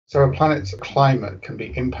So a planet's climate can be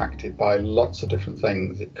impacted by lots of different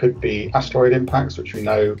things. It could be asteroid impacts, which we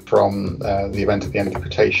know from the event at the end of the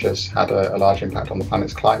Cretaceous had a large impact on the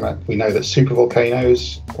planet's climate. We know that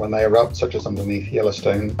supervolcanoes, when they erupt, such as underneath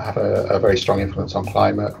Yellowstone, have a very strong influence on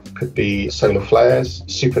climate. Could be solar flares,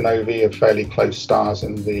 supernovae of fairly close stars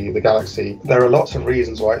in the galaxy. There are lots of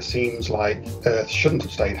reasons why it seems like Earth shouldn't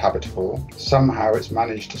have stayed habitable. Somehow it's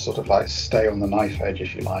managed to sort of like stay on the knife edge,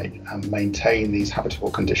 if you like, and maintain these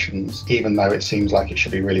habitable conditions. Even though it seems like it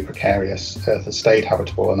should be really precarious, Earth has stayed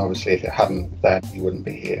habitable, and obviously if it hadn't, then you wouldn't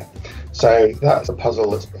be here. So that's the puzzle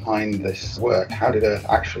that's behind this work. How did Earth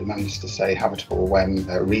actually manage to stay habitable when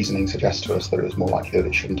reasoning suggests to us that it was more likely that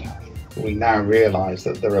it shouldn't have? We now realise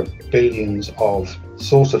that there are billions of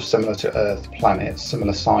sort of similar to Earth planets,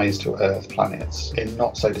 similar size to Earth planets, in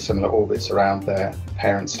not so dissimilar orbits around their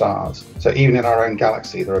parent stars. So even in our own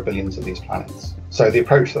galaxy, there are billions of these planets. So the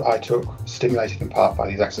approach that I took, stimulated in part by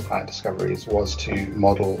these exoplanet discoveries, was to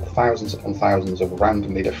model thousands upon thousands of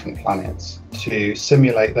randomly different planets, to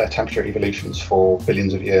simulate their temperature evolutions for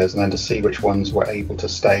billions of years, and then to see which ones were able to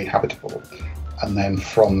stay habitable. And then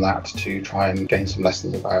from that to try and gain some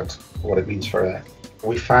lessons about what it means for Earth.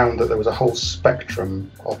 We found that there was a whole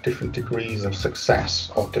spectrum of different degrees of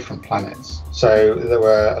success of different planets. So there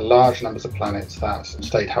were large numbers of planets that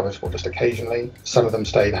stayed habitable just occasionally. Some of them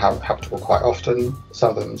stayed habitable quite often. Some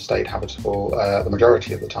of them stayed habitable the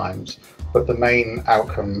majority of the times. But the main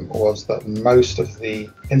outcome was that most of the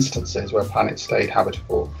instances where planets stayed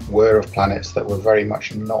habitable were of planets that were very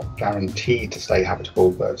much not guaranteed to stay habitable,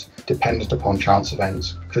 but dependent upon chance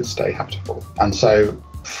events could stay habitable. And so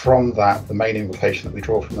from that, the main implication that we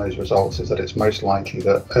draw from those results is that it's most likely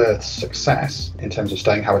that Earth's success in terms of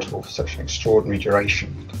staying habitable for such an extraordinary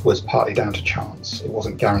duration was partly down to chance. It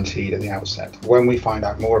wasn't guaranteed at the outset. When we find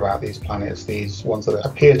out more about these planets, these ones that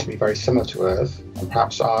appear to be very similar to Earth, and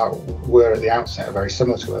perhaps were at the outset very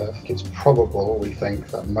similar to Earth, it's probable, we think,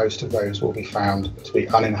 that most of those will be found to be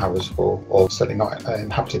uninhabitable, or certainly not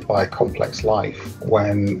inhabited by complex life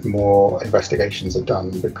when more investigations are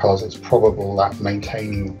done, because it's probable that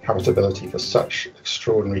maintaining habitability for such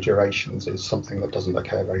extraordinary durations is something that doesn't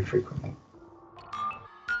occur very frequently.